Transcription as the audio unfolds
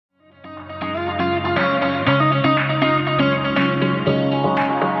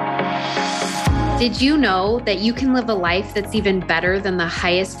Did you know that you can live a life that's even better than the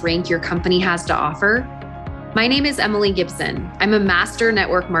highest rank your company has to offer? My name is Emily Gibson. I'm a master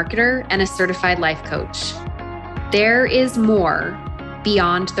network marketer and a certified life coach. There is more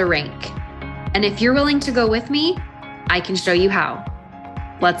beyond the rank. And if you're willing to go with me, I can show you how.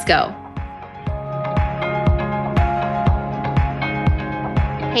 Let's go.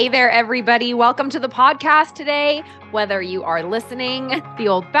 Hey there, everybody. Welcome to the podcast today. Whether you are listening the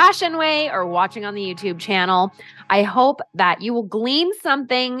old-fashioned way or watching on the YouTube channel, I hope that you will glean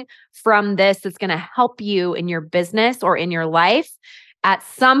something from this that's going to help you in your business or in your life at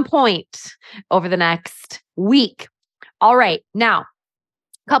some point over the next week. All right. Now,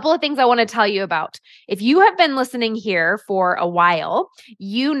 couple of things I want to tell you about. If you have been listening here for a while,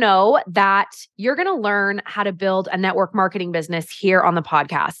 you know that you're going to learn how to build a network marketing business here on the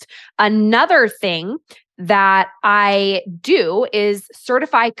podcast. Another thing that I do is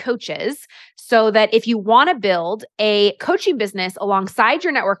certify coaches so that if you want to build a coaching business alongside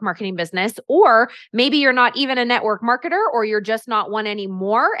your network marketing business, or maybe you're not even a network marketer or you're just not one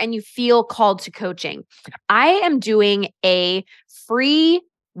anymore and you feel called to coaching, I am doing a free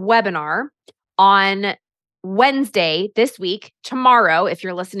webinar on Wednesday this week, tomorrow, if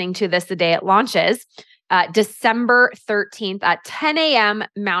you're listening to this the day it launches, December 13th at 10 a.m.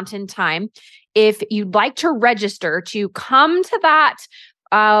 Mountain Time. If you'd like to register to come to that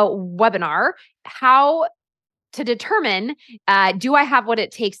webinar, how to determine, do I have what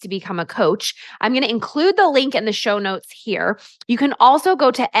it takes to become a coach? I'm going to include the link in the show notes here. You can also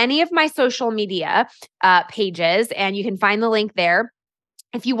go to any of my social media pages and you can find the link there.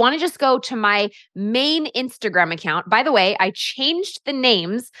 If you want to just go to my main Instagram account, by the way, I changed the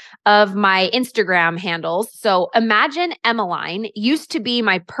names of my Instagram handles. So Imagine Emmeline used to be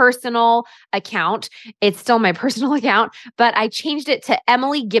my personal account. It's still my personal account, but I changed it to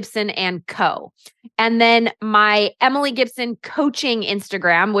Emily Gibson and Co. And then my Emily Gibson coaching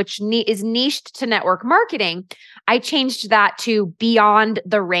Instagram, which is niched to network marketing, I changed that to Beyond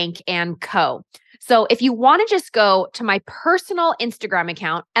the Rank and Co. So if you want to just go to my personal Instagram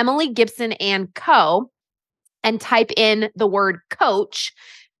account, Emily Gibson and Co, and type in the word coach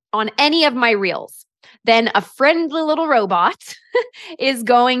on any of my reels, then a friendly little robot is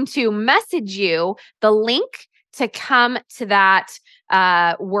going to message you the link to come to that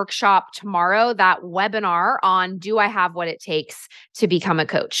workshop tomorrow, that webinar on do I have what it takes to become a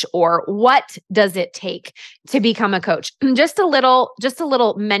coach, or what does it take to become a coach? Just a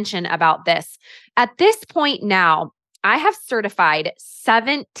little mention about this. At this point now, I have certified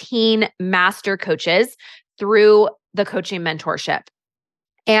 17 master coaches through the coaching mentorship.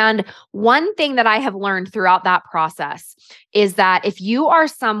 And one thing that I have learned throughout that process is that if you are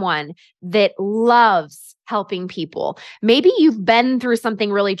someone that loves helping people, maybe you've been through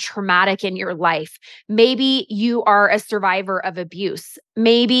something really traumatic in your life. Maybe you are a survivor of abuse.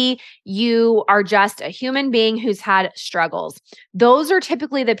 Maybe you are just a human being who's had struggles. Those are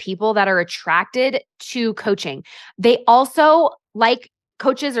typically the people that are attracted to coaching. They also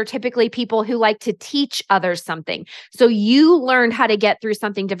coaches are typically people who like to teach others something. So you learned how to get through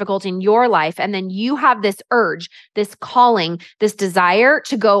something difficult in your life, and then you have this urge, this calling, this desire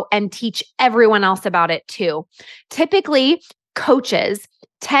to go and teach everyone else about it too. Typically, coaches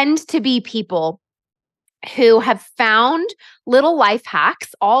tend to be people who have found little life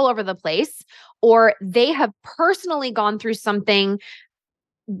hacks all over the place, or they have personally gone through something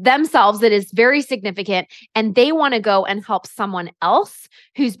themselves that is very significant, and they want to go and help someone else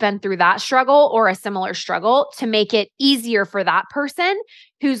who's been through that struggle or a similar struggle to make it easier for that person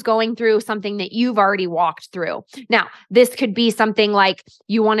who's going through something that you've already walked through. Now, this could be something like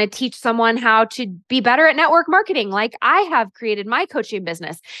you want to teach someone how to be better at network marketing, like I have created my coaching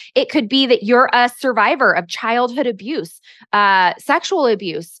business. It could be that you're a survivor of childhood abuse, sexual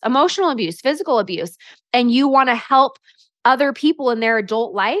abuse, emotional abuse, physical abuse, and you want to help other people in their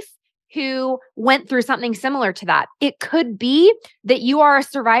adult life who went through something similar to that. It could be that you are a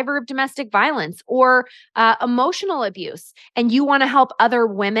survivor of domestic violence or emotional abuse, and you want to help other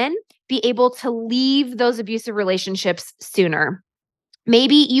women be able to leave those abusive relationships sooner.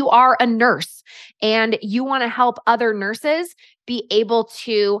 Maybe you are a nurse and you want to help other nurses be able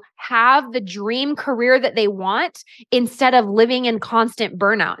to have the dream career that they want instead of living in constant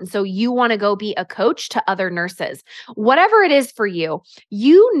burnout. And so you want to go be a coach to other nurses. Whatever it is for you,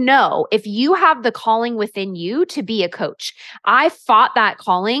 you know, if you have the calling within you to be a coach. I fought that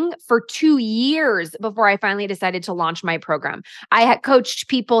calling for 2 years before I finally decided to launch my program. I had coached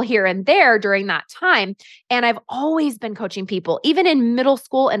people here and there during that time, and I've always been coaching people. Even in middle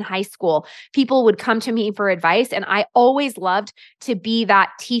school and high school, people would come to me for advice. And I always loved to be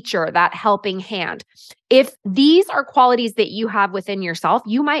that teacher, that helping hand. If these are qualities that you have within yourself,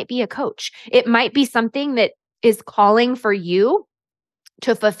 you might be a coach. It might be something that is calling for you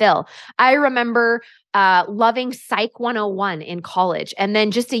to fulfill. I remember loving Psych 101 in college. And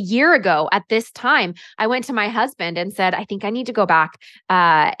then just a year ago at this time, I went to my husband and said, I think I need to go back.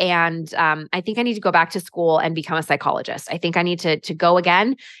 I think I need to go back to school and become a psychologist. I think I need to go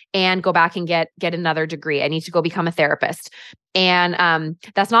again and go back and get another degree. I need to go become a therapist. And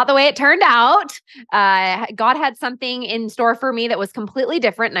that's not the way it turned out. God had something in store for me that was completely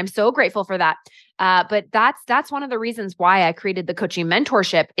different. And I'm so grateful for that. But that's one of the reasons why I created the coaching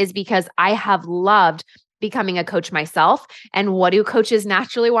mentorship, is because I have loved becoming a coach myself. And what do coaches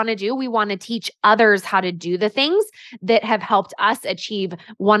naturally want to do? We want to teach others how to do the things that have helped us achieve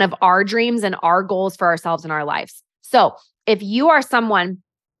one of our dreams and our goals for ourselves and our lives. So if you are someone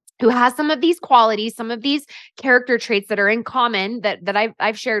who has some of these qualities, some of these character traits that are in common that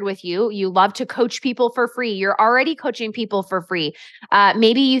I've shared with you. You love to coach people for free. You're already coaching people for free.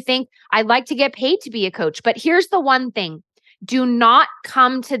 Maybe you think, I'd like to get paid to be a coach. But here's the one thing. Do not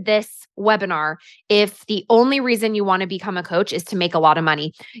come to this webinar if the only reason you want to become a coach is to make a lot of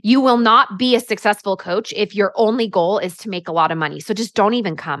money. You will not be a successful coach if your only goal is to make a lot of money. So just don't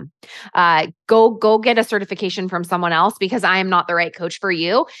even come. Go get a certification from someone else, because I am not the right coach for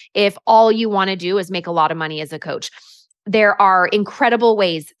you if all you want to do is make a lot of money as a coach. There are incredible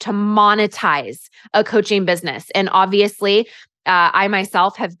ways to monetize a coaching business. And obviously, I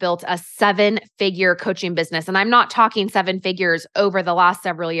myself have built a 7-figure coaching business. And I'm not talking 7 figures over the last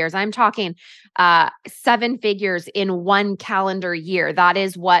several years. I'm talking 7 figures in 1 calendar year. That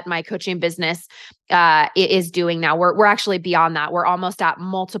is what my coaching business is doing now. We're actually beyond that. We're almost at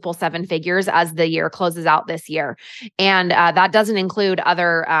multiple 7 figures as the year closes out this year. And that doesn't include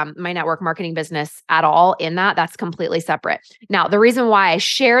other, my network marketing business at all in that. That's completely separate. Now, the reason why I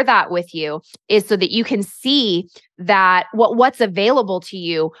share that with you is so that you can see that what's available to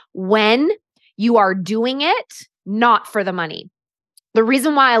you when you are doing it, not for the money. The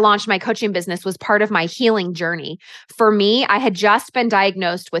reason why I launched my coaching business was part of my healing journey. For me, I had just been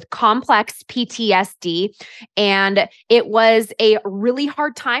diagnosed with complex PTSD, and it was a really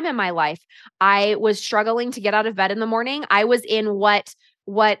hard time in my life. I was struggling to get out of bed in the morning. I was in what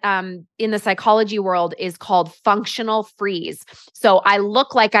in the psychology world is called functional freeze. So I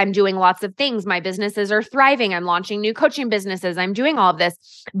look like I'm doing lots of things. My businesses are thriving. I'm launching new coaching businesses. I'm doing all of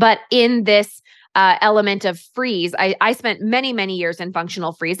this. But in this element of freeze, I spent many, many years in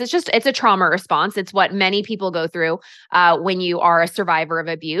functional freeze. It's a trauma response. It's what many people go through when you are a survivor of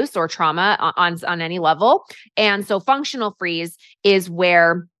abuse or trauma on any level. And so functional freeze is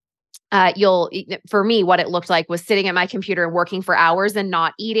where for me, what it looked like was sitting at my computer and working for hours and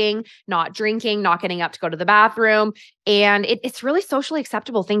not eating, not drinking, not getting up to go to the bathroom. And it's really socially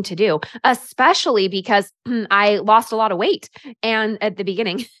acceptable thing to do, especially because I lost a lot of weight and at the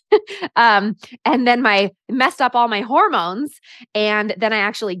beginning, and then messed up all my hormones. And then I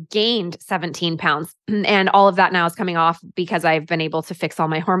actually gained 17 pounds, and all of that now is coming off because I've been able to fix all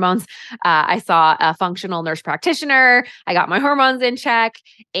my hormones. I saw a functional nurse practitioner. I got my hormones in check.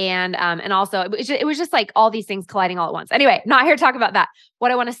 And also it was just like all these things colliding all at once. Anyway, not here to talk about that.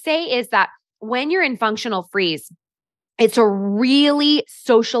 What I want to say is that when you're in functional freeze, it's a really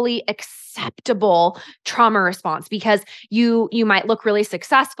socially acceptable trauma response because you might look really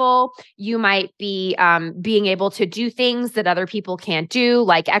successful. You might be being able to do things that other people can't do,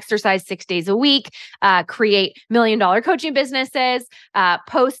 like exercise 6 days a week, create $1 million coaching businesses,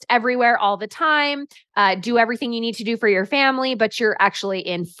 post everywhere all the time, do everything you need to do for your family, but you're actually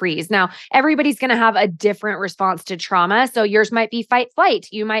in freeze. Now, everybody's going to have a different response to trauma. So yours might be fight, flight.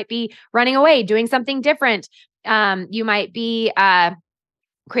 You might be running away, doing something different. You might be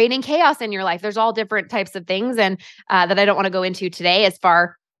creating chaos in your life. There's all different types of things, and that I don't want to go into today as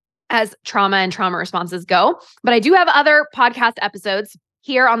far as trauma and trauma responses go. But I do have other podcast episodes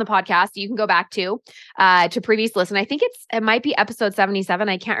here on the podcast you can go back to previous listen. I think it might be episode 77.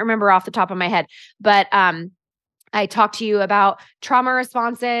 I can't remember off the top of my head, but I talked to you about trauma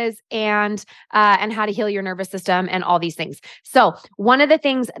responses and how to heal your nervous system and all these things. So one of the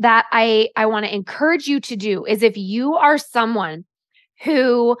things that I want to encourage you to do is, if you are someone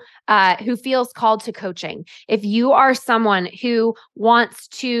who feels called to coaching, if you are someone who wants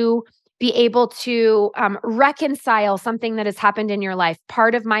to be able to reconcile something that has happened in your life.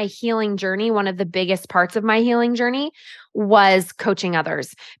 Part of my healing journey, one of the biggest parts of my healing journey, was coaching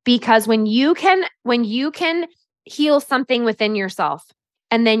others. Because when you can heal something within yourself,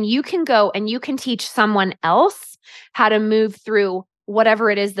 and then you can go and you can teach someone else how to move through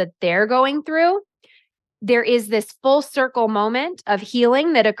whatever it is that they're going through, there is this full circle moment of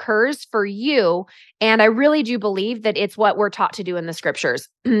healing that occurs for you. And I really do believe that it's what we're taught to do in the scriptures.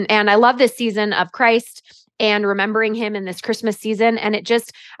 And I love this season of Christ and remembering him in this Christmas season. And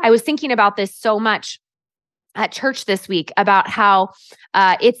I was thinking about this so much at church this week about how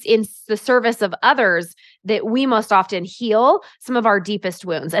it's in the service of others that we most often heal some of our deepest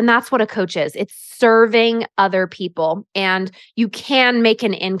wounds. And that's what a coach is. It's serving other people. And you can make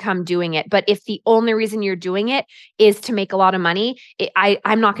an income doing it. But if the only reason you're doing it is to make a lot of money,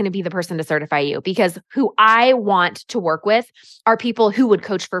 I'm not going to be the person to certify you, because who I want to work with are people who would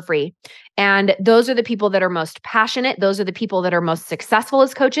coach for free. And those are the people that are most passionate. Those are the people that are most successful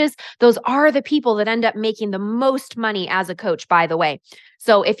as coaches. Those are the people that end up making the most money as a coach, by the way.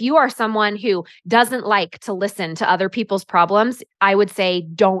 So if you are someone who doesn't like to listen to other people's problems, I would say,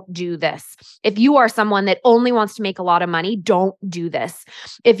 don't do this. If you are someone that only wants to make a lot of money, don't do this.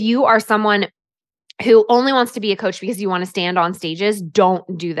 If you are someone who only wants to be a coach because you want to stand on stages, don't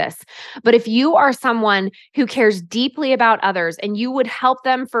do this. But if you are someone who cares deeply about others and you would help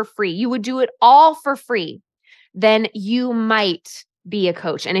them for free, you would do it all for free, then you might be a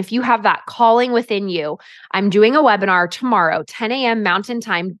coach. And if you have that calling within you, I'm doing a webinar tomorrow, 10 a.m. Mountain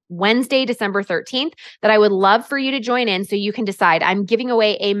Time, Wednesday, December 13th, that I would love for you to join in so you can decide. I'm giving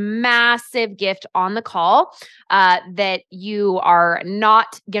away a massive gift on the call that you are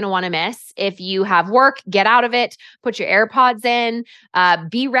not going to want to miss. If you have work, get out of it, put your AirPods in,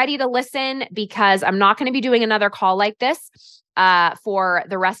 be ready to listen, because I'm not going to be doing another call like this for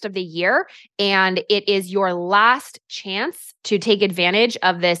the rest of the year. And it is your last chance to take advantage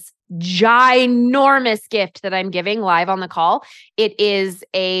of this ginormous gift that I'm giving live on the call. It is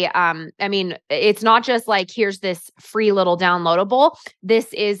it's not just like, here's this free little downloadable.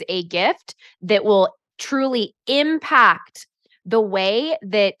 This is a gift that will truly impact the way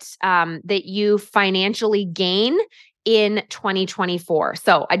that, that you financially gain in 2024.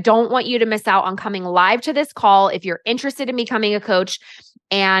 So I don't want you to miss out on coming live to this call if you're interested in becoming a coach.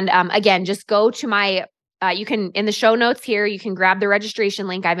 And again, just go to my, you can, in the show notes here, you can grab the registration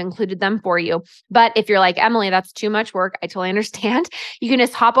link. I've included them for you. But if you're like, Emily, that's too much work, I totally understand. You can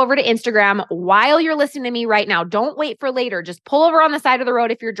just hop over to Instagram while you're listening to me right now. Don't wait for later. Just pull over on the side of the road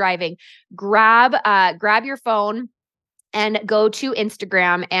if you're driving. Grab your phone and go to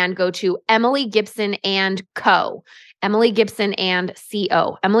Instagram and go to Emily Gibson and Co. Emily Gibson and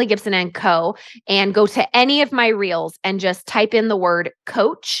Co. Emily Gibson and Co. And go to any of my reels and just type in the word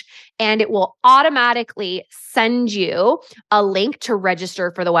coach, and it will automatically send you a link to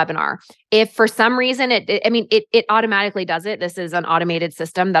register for the webinar. If for some reason it automatically does it. This is an automated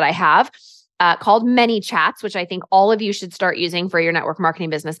system that I have called ManyChats, which I think all of you should start using for your network marketing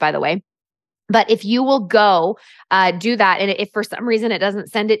business, by the way. But if you will go do that, and if for some reason it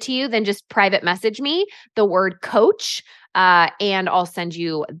doesn't send it to you, then just private message me the word coach, and I'll send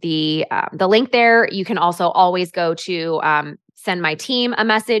you the link there. You can also always go to send my team a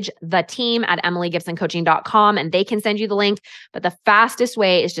message, the team at emilygibsoncoaching.com, and they can send you the link. But the fastest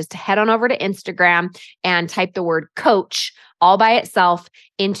way is just to head on over to Instagram and type the word coach all by itself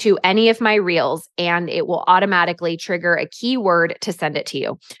into any of my reels, and it will automatically trigger a keyword to send it to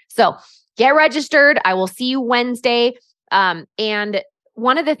you. So get registered. I will see you Wednesday. And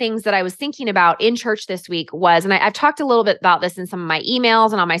one of the things that I was thinking about in church this week was, and I've talked a little bit about this in some of my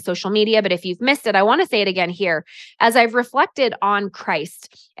emails and on my social media, but if you've missed it, I want to say it again here. As I've reflected on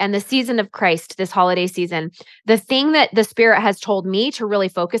Christ and the season of Christ this holiday season, the thing that the Spirit has told me to really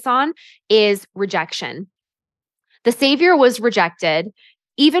focus on is rejection. The Savior was rejected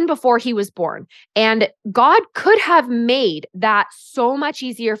even before he was born. And God could have made that so much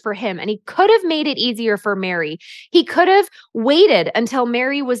easier for him. And he could have made it easier for Mary. He could have waited until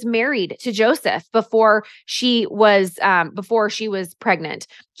Mary was married to Joseph before she was pregnant.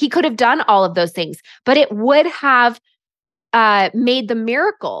 He could have done all of those things, but it would have made the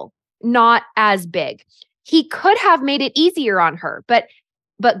miracle not as big. He could have made it easier on her, but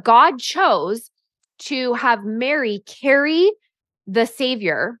God chose to have Mary carry the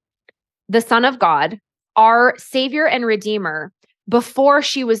Savior, the Son of God, our Savior and Redeemer, before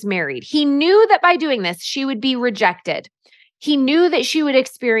she was married. He knew that by doing this, she would be rejected. He knew that she would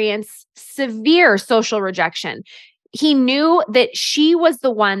experience severe social rejection. He knew that she was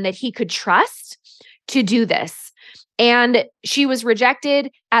the one that he could trust to do this. And she was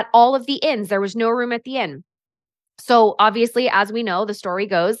rejected at all of the inns. There was no room at the inn. So obviously, as we know, the story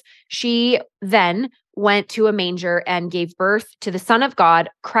goes, she then went to a manger and gave birth to the Son of God,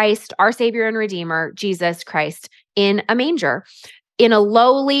 Christ, our Savior and Redeemer, Jesus Christ, in a manger, in a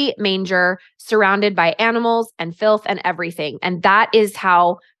lowly manger, surrounded by animals and filth and everything. And that is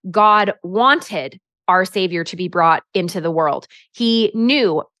how God wanted our Savior to be brought into the world. He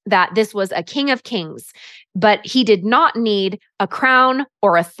knew that this was a King of Kings, but he did not need a crown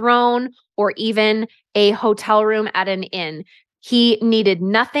or a throne or even a hotel room at an inn. He needed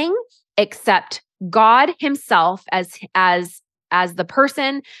nothing except God himself as the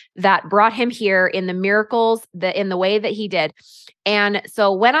person that brought him here in the miracles, in the way that he did. And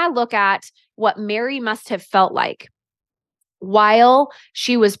so when I look at what Mary must have felt like while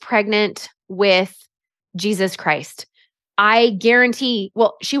she was pregnant with Jesus Christ, I guarantee,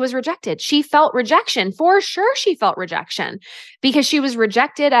 she was rejected. She felt rejection. For sure, she felt rejection because she was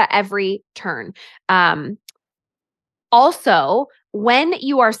rejected at every turn. Also, when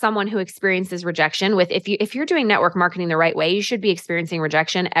you are someone who experiences rejection if you're doing network marketing the right way, you should be experiencing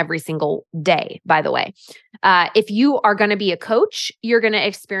rejection every single day, by the way. If you are going to be a coach, you're going to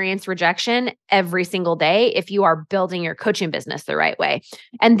experience rejection every single day if you are building your coaching business the right way.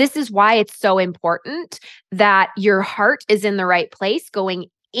 And this is why it's so important that your heart is in the right place going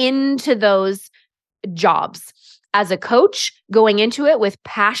into those jobs. As a coach, going into it with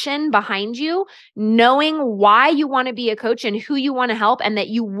passion behind you, knowing why you want to be a coach and who you want to help, and that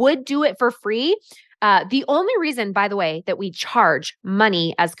you would do it for free. The only reason, by the way, that we charge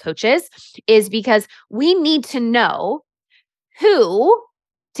money as coaches is because we need to know who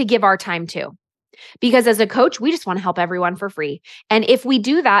to give our time to. Because as a coach, we just want to help everyone for free. And if we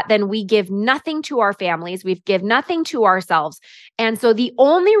do that, then we give nothing to our families. We give nothing to ourselves. And so the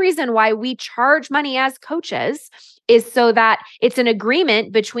only reason why we charge money as coaches is so that it's an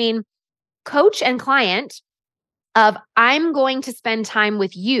agreement between coach and client of I'm going to spend time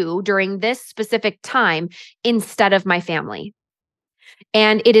with you during this specific time instead of my family.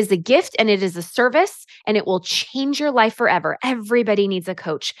 And it is a gift and it is a service and it will change your life forever. Everybody needs a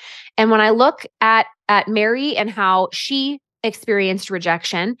coach. And when I look at Mary and how she experienced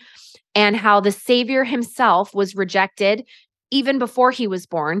rejection and how the Savior himself was rejected even before he was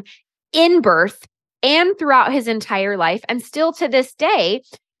born, in birth and throughout his entire life, and still to this day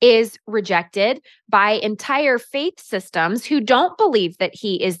is rejected by entire faith systems who don't believe that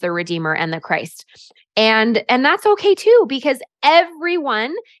he is the Redeemer and the Christ. And that's okay too, because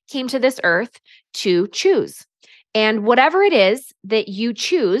everyone came to this earth to choose. And whatever it is that you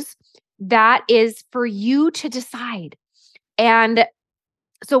choose, that is for you to decide. And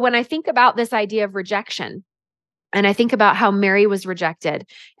so when I think about this idea of rejection, and I think about how Mary was rejected,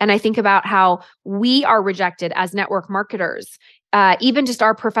 and I think about how we are rejected as network marketers, even just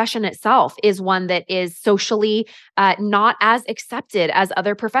our profession itself is one that is socially not as accepted as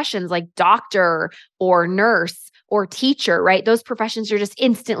other professions like doctor or nurse or teacher, right? Those professions are just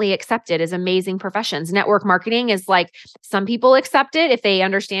instantly accepted as amazing professions. Network marketing is like some people accept it if they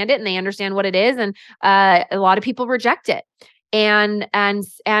understand it and they understand what it is, and a lot of people reject it. And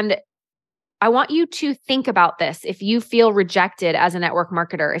I want you to think about this. If you feel rejected as a network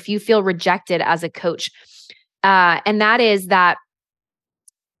marketer, if you feel rejected as a coach, and that is that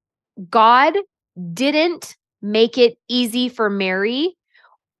God didn't make it easy for Mary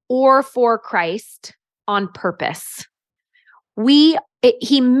or for Christ on purpose.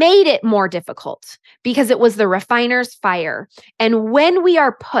 He made it more difficult because it was the refiner's fire. And when we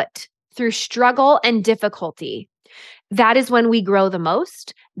are put through struggle and difficulty, that is when we grow the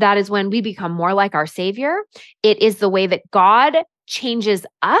most. That is when we become more like our Savior. It is the way that God changes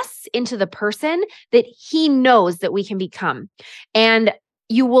us into the person that he knows that we can become. And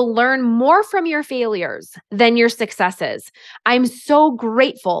you will learn more from your failures than your successes. I'm so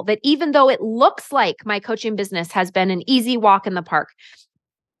grateful that even though it looks like my coaching business has been an easy walk in the park,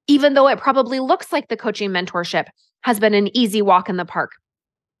 even though it probably looks like the coaching mentorship has been an easy walk in the park,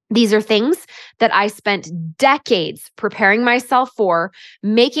 these are things that I spent decades preparing myself for,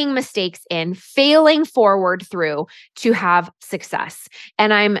 making mistakes in, failing forward through to have success.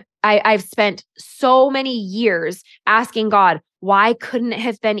 And I've spent so many years asking God, why couldn't it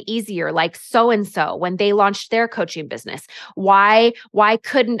have been easier? Like so-and-so when they launched their coaching business, why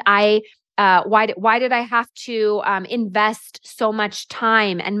couldn't I? Why did I have to invest so much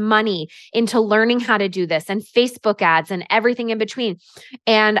time and money into learning how to do this and Facebook ads and everything in between?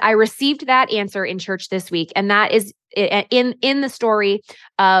 And I received that answer in church this week, and that is in the story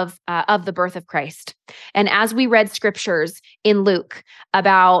of the birth of Christ. And as we read scriptures in Luke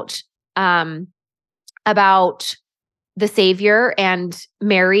about the Savior and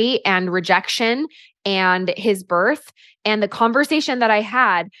Mary and rejection and his birth, and the conversation that I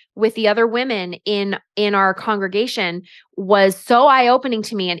had with the other women in our congregation was so eye-opening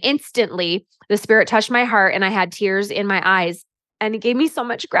to me. And instantly the Spirit touched my heart and I had tears in my eyes, and it gave me so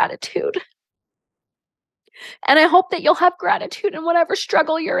much gratitude. And I hope that you'll have gratitude in whatever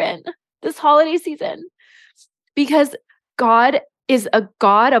struggle you're in. this holiday season, because God is a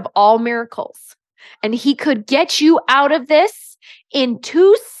God of all miracles, and he could get you out of this in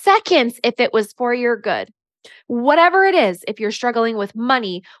 2 seconds if it was for your good. Whatever it is, if you're struggling with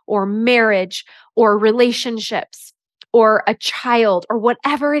money or marriage or relationships or a child or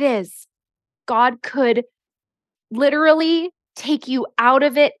whatever it is, God could literally take you out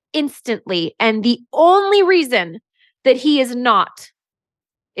of it instantly. And the only reason that he is not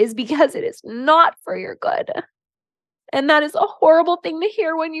is because it is not for your good. And that is a horrible thing to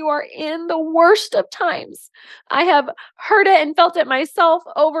hear when you are in the worst of times. I have heard it and felt it myself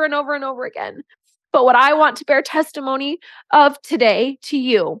over and over and over again. But what I want to bear testimony of today to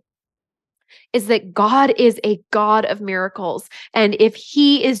you is that God is a God of miracles. And if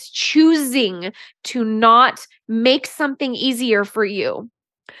he is choosing to not make something easier for you,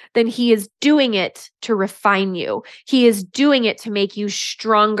 then he is doing it to refine you. He is doing it to make you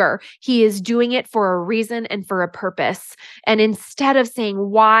stronger. He is doing it for a reason and for a purpose. And instead of saying,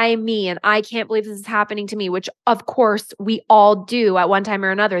 why me? And I can't believe this is happening to me, which of course we all do at one time or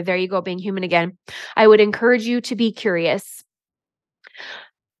another. There you go, being human again. I would encourage you to be curious.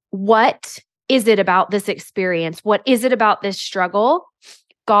 What is it about this experience? What is it about this struggle?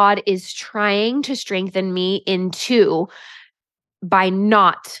 God is trying to strengthen me into by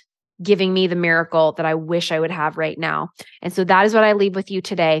not giving me the miracle that I wish I would have right now. And so that is what I leave with you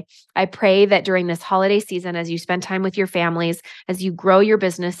today. I pray that during this holiday season, as you spend time with your families, as you grow your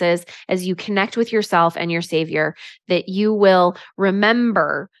businesses, as you connect with yourself and your Savior, that you will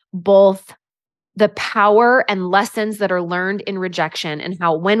remember both the power and lessons that are learned in rejection, and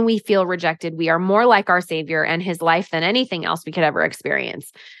how when we feel rejected, we are more like our Savior and his life than anything else we could ever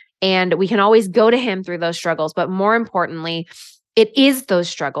experience. And we can always go to him through those struggles. But more importantly, it is those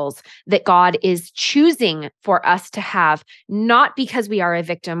struggles that God is choosing for us to have, not because we are a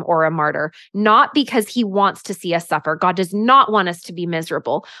victim or a martyr, not because he wants to see us suffer. God does not want us to be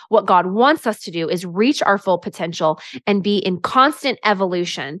miserable. What God wants us to do is reach our full potential and be in constant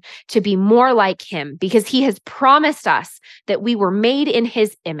evolution to be more like him, because he has promised us that we were made in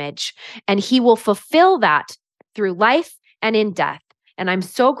his image, and he will fulfill that through life and in death. And I'm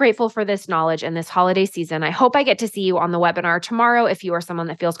so grateful for this knowledge and this holiday season. I hope I get to see you on the webinar tomorrow if you are someone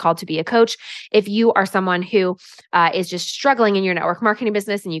that feels called to be a coach. If you are someone who is just struggling in your network marketing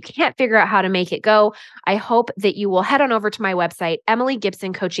business and you can't figure out how to make it go, I hope that you will head on over to my website,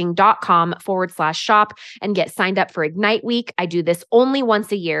 emilygibsoncoaching.com/shop, and get signed up for Ignite Week. I do this only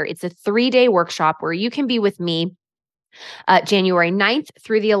once a year. It's a 3-day workshop where you can be with me January 9th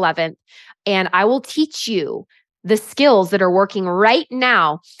through the 11th. And I will teach you the skills that are working right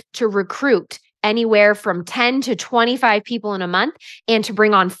now to recruit anywhere from 10 to 25 people in a month, and to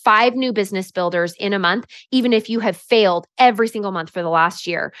bring on 5 new business builders in a month, even if you have failed every single month for the last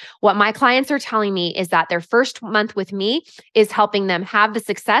year. What my clients are telling me is that their first month with me is helping them have the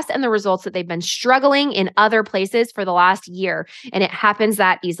success and the results that they've been struggling in other places for the last year. And it happens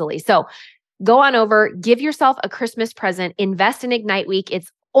that easily. So go on over, give yourself a Christmas present, invest in Ignite Week.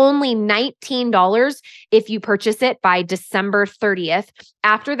 It's only $19 if you purchase it by December 30th.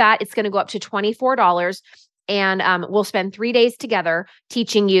 After that, it's going to go up to $24. And we'll spend 3 days together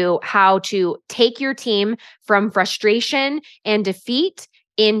teaching you how to take your team from frustration and defeat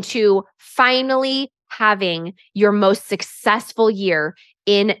into finally having your most successful year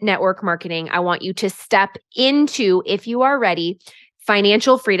in network marketing. I want you to step into, if you are ready,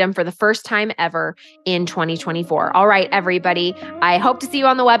 financial freedom for the first time ever in 2024. All right, everybody. I hope to see you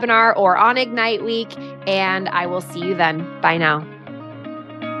on the webinar or on Ignite Week, and I will see you then. Bye now.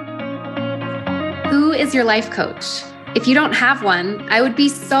 Who is your life coach? If you don't have one, I would be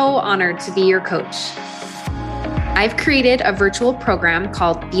so honored to be your coach. I've created a virtual program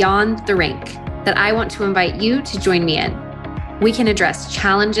called Beyond the Rank that I want to invite you to join me in. We can address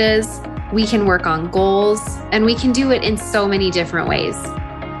challenges, we can work on goals, and we can do it in so many different ways.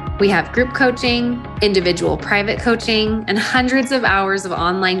 We have group coaching, individual private coaching, and hundreds of hours of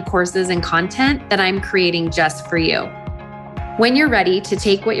online courses and content that I'm creating just for you. When you're ready to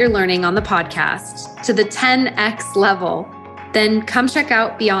take what you're learning on the podcast to the 10x level, then come check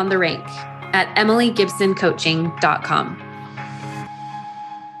out Beyond the Rank at emilygibsoncoaching.com.